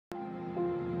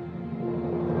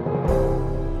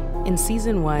In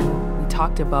season 1, we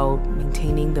talked about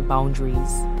maintaining the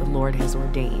boundaries the Lord has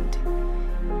ordained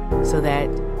so that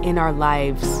in our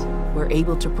lives, we're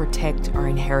able to protect our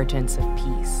inheritance of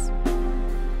peace.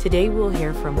 Today, we'll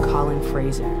hear from Colin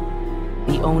Fraser,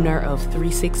 the owner of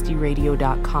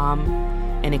 360radio.com,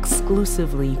 an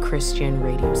exclusively Christian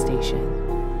radio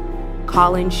station.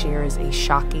 Colin shares a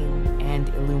shocking and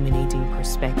illuminating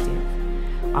perspective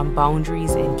on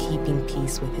boundaries and keeping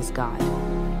peace with his God.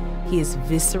 He is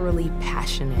viscerally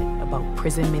passionate about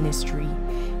prison ministry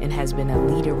and has been a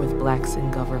leader with Blacks in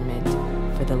Government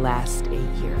for the last 8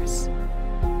 years.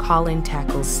 Colin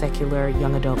tackles secular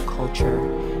young adult culture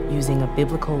using a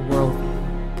biblical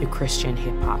worldview through Christian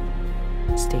hip-hop.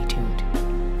 Stay tuned.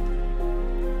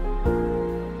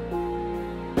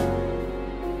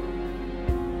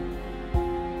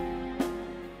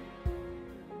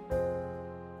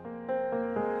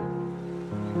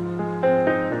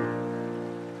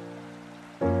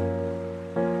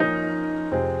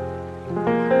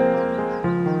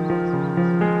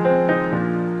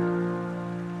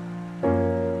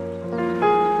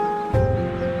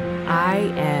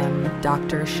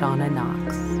 Dr. Shauna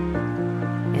Knox,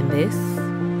 and this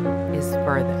is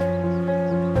Further,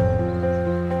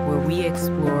 where we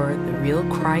explore the real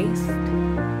Christ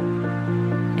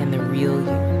and the real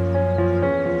you.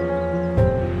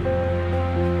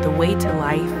 The way to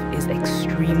life is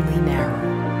extremely narrow,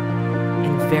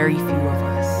 and very few of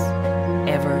us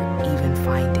ever even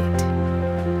find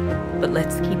it. But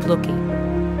let's keep looking.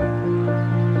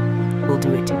 We'll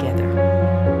do it together.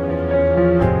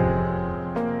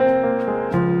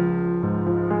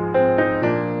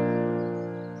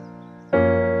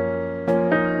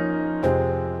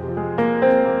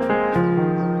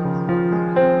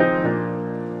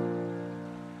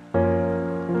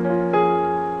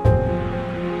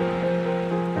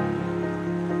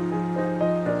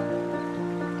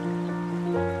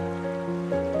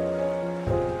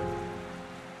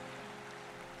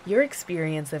 Your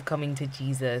experience of coming to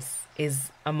Jesus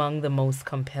is among the most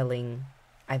compelling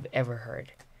I've ever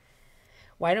heard.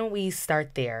 Why don't we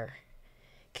start there?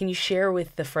 Can you share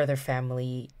with the Further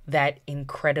family that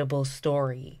incredible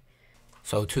story?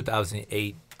 So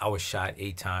 2008, I was shot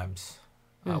 8 times.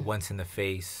 Once in the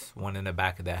face, 1 in the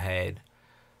back of the head,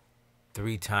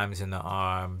 3 times in the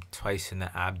arm, twice in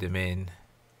the abdomen,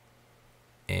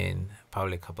 and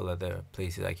probably a couple other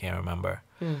places I can't remember.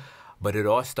 But it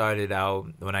all started out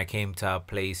when I came to a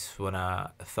place when I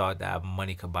thought that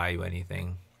money could buy you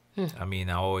anything. I mean,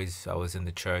 I was in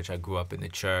the church. I grew up in the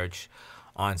church.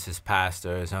 Aunts is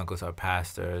pastors, uncles are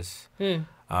pastors. It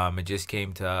just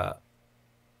came to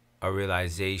a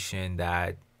realization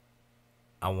that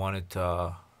I wanted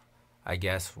to, I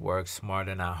guess, work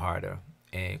smarter, not harder.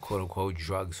 And quote unquote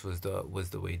drugs was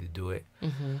the way to do it.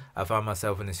 I found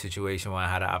myself in a situation where I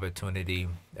had an opportunity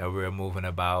that we were moving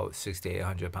about 600 to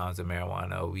 800 pounds of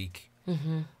marijuana a week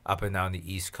up and down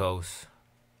the East Coast.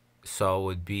 So it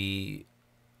would be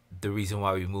the reason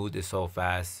why we moved it so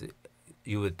fast.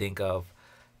 You would think of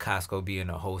Costco being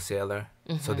a wholesaler.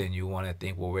 So then you want to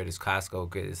think, well, where does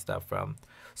Costco get its stuff from?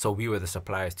 So we were the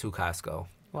suppliers to Costco.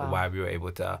 Wow. Why we were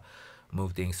able to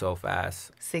move things so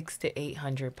fast. 600 to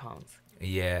 800 pounds.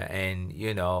 Yeah, and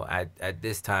you know, at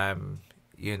this time,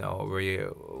 you know,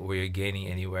 we're gaining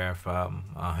anywhere from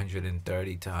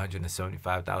 $130,000 to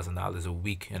 $175,000 a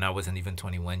week, and I wasn't even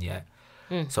 21 yet.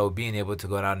 So being able to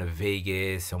go down to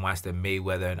Vegas and watch the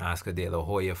Mayweather and Oscar De La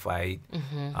Hoya fight,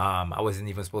 I wasn't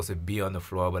even supposed to be on the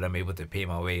floor, but I'm able to pay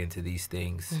my way into these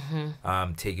things.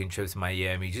 Taking trips to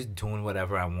Miami, just doing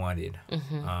whatever I wanted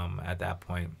at that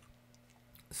point.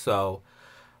 So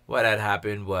what had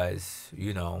happened was,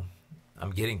 you know, I'm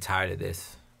getting tired of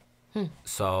this.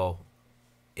 So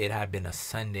it had been a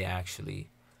Sunday,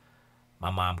 actually. My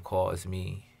mom calls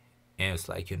me and it's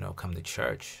like, you know, come to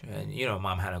church. And, you know,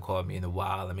 mom hadn't called me in a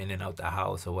while. I'm in and out the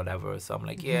house or whatever. So I'm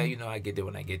like, yeah, you know, I get there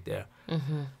when I get there.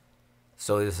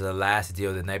 So this is the last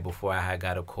deal. The night before I had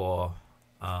got a call.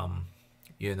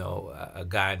 You know, a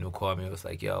guy who called me was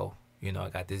like, yo, you know, I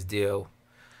got this deal.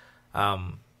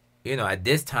 You know, at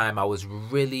this time, I was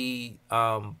really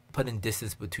putting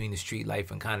distance between the street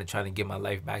life and kind of trying to get my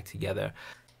life back together.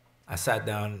 I sat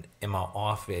down in my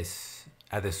office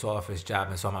at this office job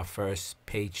and saw my first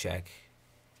paycheck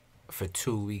for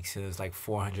 2 weeks, and it was like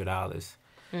 $400.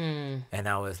 And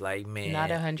I was like, man.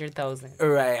 Not 100,000.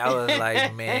 Right. I was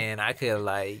like, man, I could,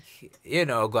 like, you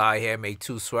know, go out here and make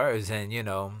 2 swerves and, you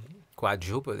know,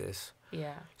 quadruple this.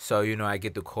 Yeah. So, you know, I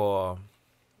get the call.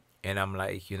 And I'm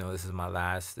like, you know, this is my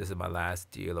last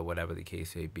deal or whatever the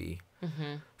case may be.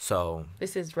 So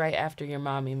this is right after your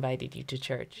mom invited you to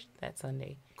church that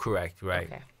Sunday. Correct, right.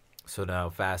 Okay. So now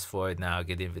fast forward, now I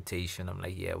get the invitation. I'm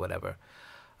like, yeah, whatever.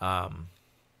 Um,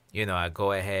 I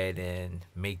go ahead and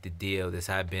make the deal. This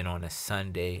had been on a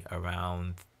Sunday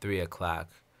around 3 o'clock.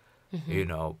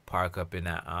 Park up in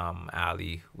that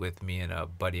alley with me and a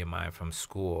buddy of mine from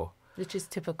school. Which is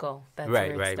typical. That's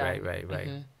Right, where it's right, done.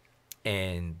 right.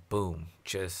 And boom,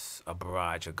 just a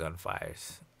barrage of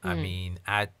gunfires. I mean,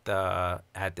 at the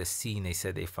scene, they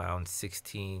said they found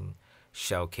 16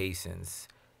 shell casings,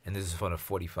 and this is from a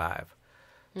 45.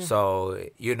 So,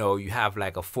 you have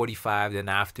like a 45,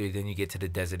 then you get to the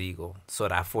Desert Eagle. So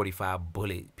that 45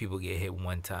 bullet, people get hit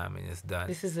one time and it's done.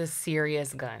 This is a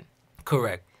serious gun.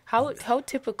 Correct. How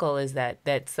typical is that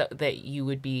you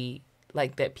would be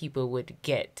like, that people would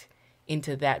get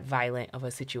into that violent of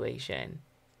a situation?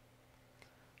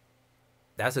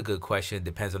 That's a good question.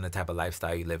 Depends on the type of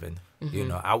lifestyle you live in.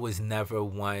 I was never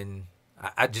one.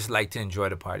 I just like to enjoy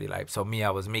the party life. So me, I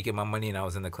was making my money and I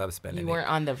was in the club spending You weren't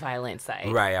on the violent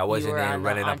side. Right. I wasn't you were there on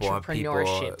running the up on people.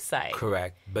 entrepreneurship side.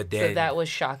 Correct. But then. So that was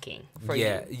shocking for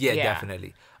you. Yeah,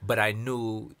 definitely. But I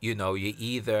knew, you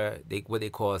either, what they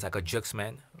call is like a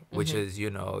juxman, which is,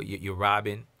 you're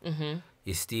robbing,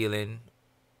 you're stealing,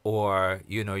 or,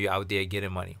 you're out there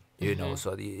getting money.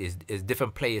 So it's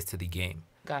different players to the game.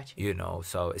 Gotcha.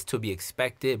 So it's to be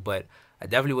expected, but I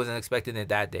definitely wasn't expecting it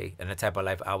that day and the type of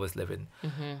life I was living.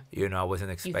 I wasn't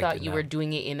expecting You thought you that. were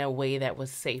doing it in a way that was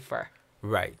safer.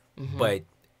 Right. But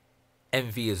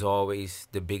envy is always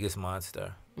the biggest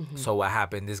monster. So what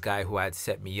happened, this guy who had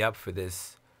set me up for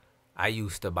this, I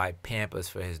used to buy Pampers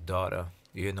for his daughter.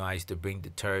 I used to bring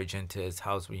detergent to his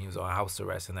house when he was on house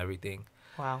arrest and everything.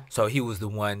 Wow. So he was the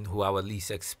one who I would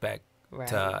least expect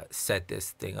to set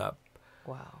this thing up.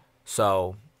 Wow.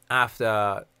 So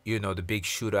after, the big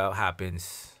shootout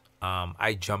happens,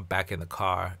 I jump back in the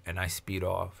car and I speed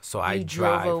off. So I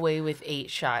drive. Drove away with 8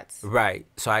 shots. Right.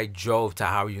 So I drove to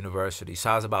Howard University.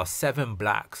 So I was about 7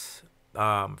 blocks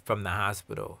from the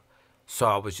hospital. So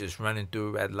I was just running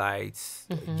through red lights,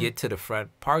 get to the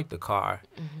front, park the car,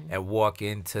 and walk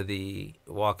into the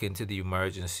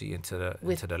emergency, into the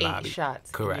lobby. 8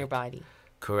 shots in your body.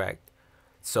 Correct.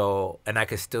 So, and I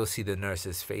could still see the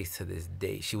nurse's face to this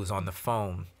day. She was on the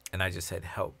phone, and I just said,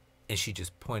 help. And she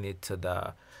just pointed to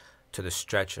the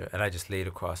stretcher, and I just laid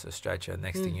across the stretcher.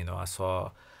 Next thing you know, I saw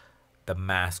the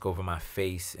mask over my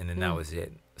face, and then that was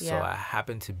it. So I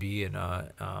happened to be in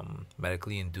a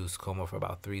medically induced coma for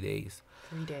about 3 days.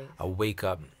 3 days. I wake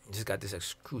up, just got this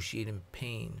excruciating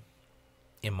pain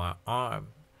in my arm.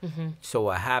 So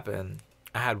what happened,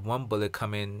 I had one bullet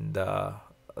come in the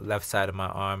left side of my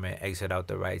arm and exit out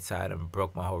the right side and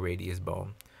broke my whole radius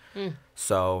bone.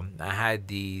 So I had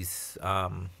these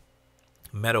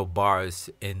metal bars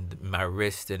in my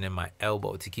wrist and in my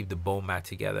elbow to keep the bone back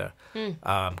together,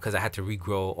 because I had to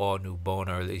regrow all new bone,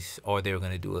 or they were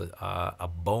going to do a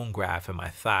bone graft in my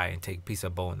thigh and take a piece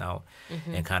of bone out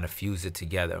and kind of fuse it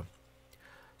together.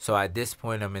 So at this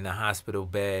point, I'm in the hospital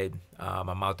bed.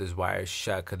 My mouth is wired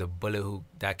shut because the bullet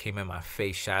that came in my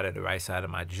face shattered the right side of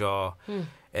my jaw.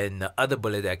 And the other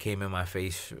bullet that came in my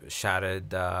face shattered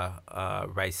the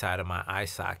right side of my eye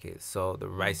socket. So the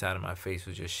right side of my face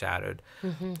was just shattered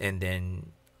and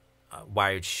then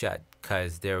wired shut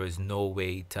because there was no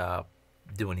way to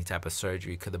do any type of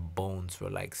surgery because the bones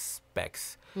were like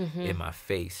specks in my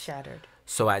face. Shattered.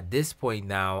 So at this point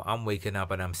now, I'm waking up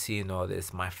and I'm seeing all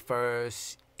this. My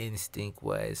first instinct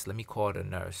was, let me call the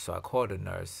nurse. So I called the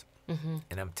nurse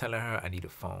and I'm telling her I need a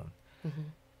phone.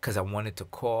 Because I wanted to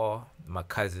call my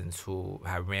cousins who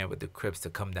had ran with the Crips to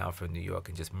come down from New York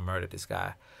and just murder this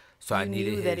guy. So I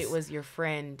needed knew that it was your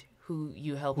friend who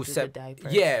you helped with the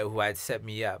diapers. Yeah, who had set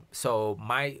me up. So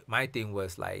my thing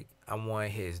was like, I want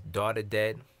his daughter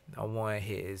dead. I want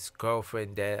his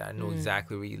girlfriend dead. I knew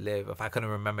exactly where he lived. If I couldn't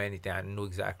remember anything, I knew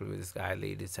exactly where this guy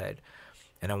laid his head.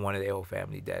 And I wanted their whole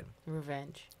family dead.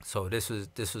 Revenge. So this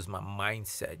was my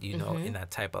mindset, in that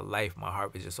type of life. My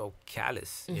heart was just so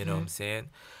callous, you know what I'm saying?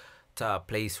 To a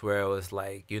place where it was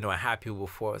like, I had people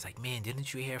before. It was like, man,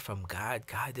 didn't you hear from God?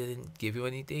 God didn't give you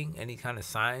anything, any kind of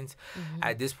signs.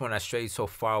 At this point, I strayed so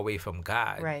far away from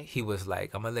God. Right. He was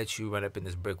like, I'm going to let you run up in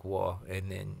this brick wall,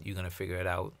 and then you're going to figure it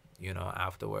out,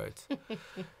 afterwards.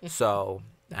 So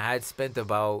I had spent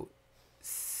about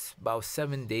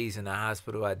 7 days in the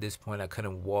hospital. At this point, I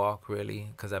couldn't walk really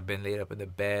because I've been laid up in the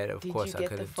bed. Of course, I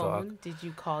couldn't talk. Did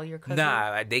you call your cousin?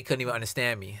 Nah, they couldn't even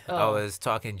understand me. I was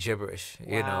talking gibberish.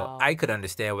 Wow. I could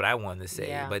understand what I wanted to say,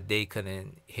 Yeah. but they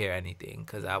couldn't hear anything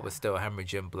because I was still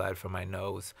hemorrhaging blood from my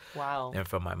nose and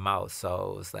from my mouth.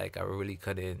 So it was like I really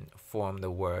couldn't form the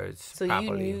words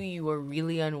properly. You knew you were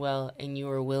really unwell and you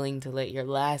were willing to let your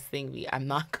last thing be, I'm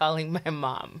not calling my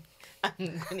mom.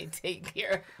 I'm gonna take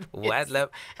care of Well, this.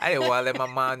 I didn't want to let my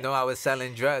mom know I was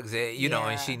selling drugs, and, and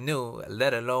Yeah. she knew,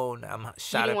 let alone I'm You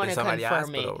shot didn't up want in to somebody's confirm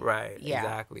hospital. it. Right, Yeah.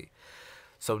 exactly.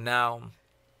 So now,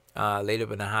 laid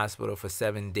up in the hospital for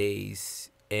 7 days,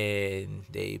 and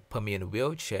they put me in a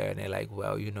wheelchair, and they're like,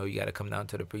 well, you got to come down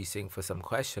to the precinct for some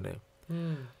questioning.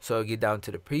 So I get down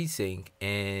to the precinct,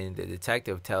 and the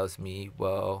detective tells me,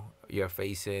 well, you're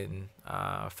facing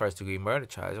first-degree murder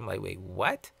charge. I'm like, wait,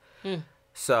 what?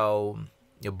 So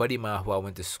your buddy of mine who I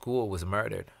went to school was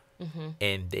murdered,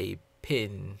 and they're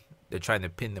trying to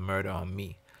pin the murder on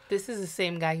me. This is the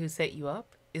same guy who set you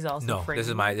up? Is also No, friend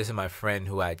this is my friend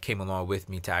who had came along with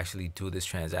me to actually do this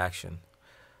transaction.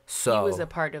 So he was a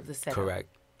part of the setup. correct.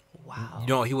 Wow.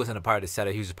 No, he wasn't a part of the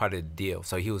setup. He was a part of the deal.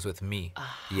 So he was with me.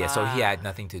 Yeah, so he had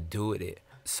nothing to do with it.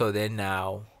 So then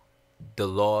now, the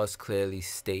laws clearly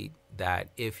state that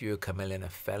if you're committing a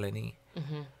felony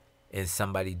and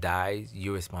somebody dies,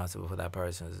 you're responsible for that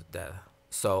person's death.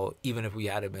 So even if we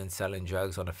had been selling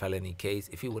drugs on a felony case,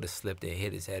 if he would have slipped and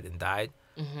hit his head and died,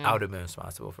 I would have been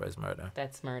responsible for his murder.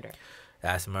 That's murder.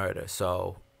 That's murder.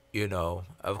 So,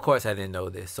 of course I didn't know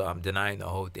this. So I'm denying the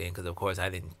whole thing because, of course, I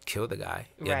didn't kill the guy.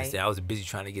 You understand? I was busy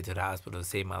trying to get to the hospital to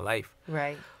save my life.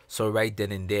 Right. So right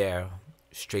then and there,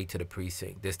 straight to the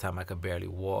precinct. This time I could barely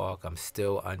walk. I'm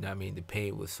still under. I mean, the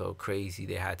pain was so crazy.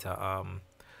 They had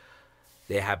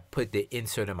put the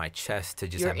insert in my chest to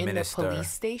just administer. You're in the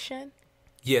police station?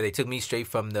 Yeah, they took me straight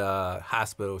from the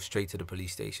hospital straight to the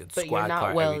police station. But Squad you're not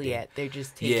car, well everything. yet. They're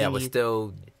just taking Yeah, I was you.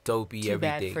 still dopey, Too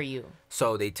everything. bad for you.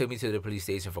 So they took me to the police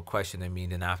station for questioning me.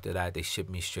 Then after that, they shipped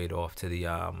me straight off to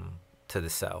the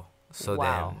cell. So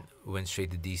Wow. then went straight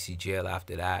to DC jail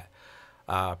after that,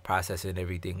 processing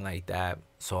everything like that.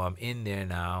 So I'm in there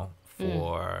now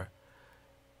for,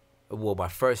 well, my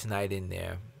first night in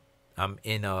there. I'm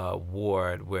in a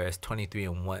ward where it's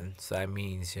 23-1. So that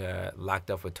means you're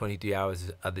locked up for 23 hours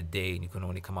of the day and you can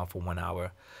only come out for 1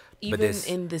 hour. Even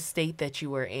in the state that you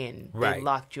were in, they Right.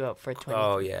 locked you up for 20.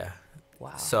 Oh, yeah.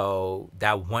 Wow. So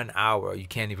that 1 hour, you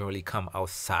can't even really come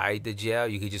outside the jail.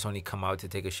 You could just only come out to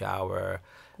take a shower,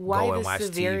 Why go and the watch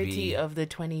severity TV. of the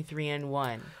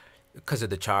 23-1? Because of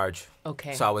the charge.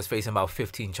 Okay. So I was facing about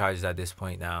 15 charges at this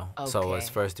point now. So it was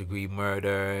Okay. first-degree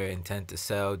murder, intent to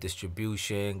sell,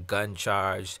 distribution, gun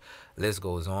charge, list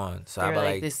goes on. So They're I'm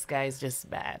like, this guy's just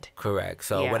bad. correct.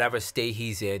 So Yeah. whatever state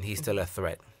he's in, he's still a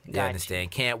threat. You Got you.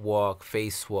 understand? Can't walk,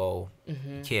 face swole,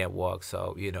 can't walk.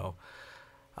 So,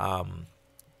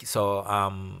 so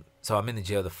I'm in the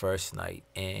jail the first night,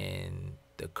 and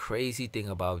the crazy thing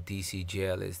about DC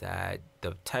jail is that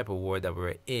the type of ward that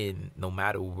we're in, no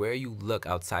matter where you look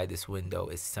outside this window,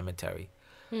 is cemetery.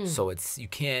 So it's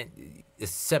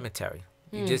cemetery.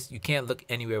 You can't look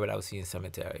anywhere without seeing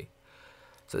cemetery.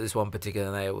 So this one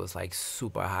particular night, it was like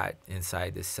super hot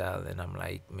inside the cell, and I'm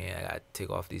like, man, I gotta take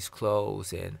off these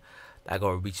clothes, and I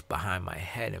gotta reach behind my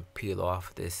head and peel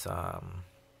off this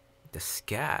the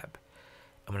scab.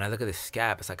 And when I look at the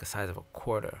scab, it's like the size of a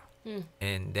quarter.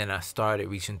 And then I started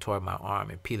reaching toward my arm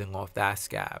and peeling off that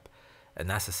scab. And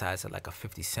that's the size of like a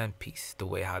 50-cent piece, the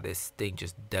way how this thing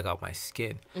just dug out my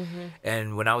skin.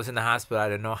 And when I was in the hospital, I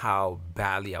didn't know how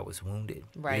badly I was wounded.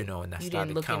 Right. And I You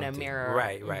started didn't look in a counting. mirror.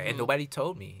 Right. And nobody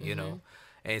told me, And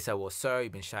he said, well, sir,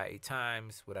 you've been shot 8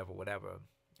 times, whatever.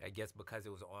 I guess because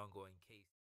it was an ongoing case.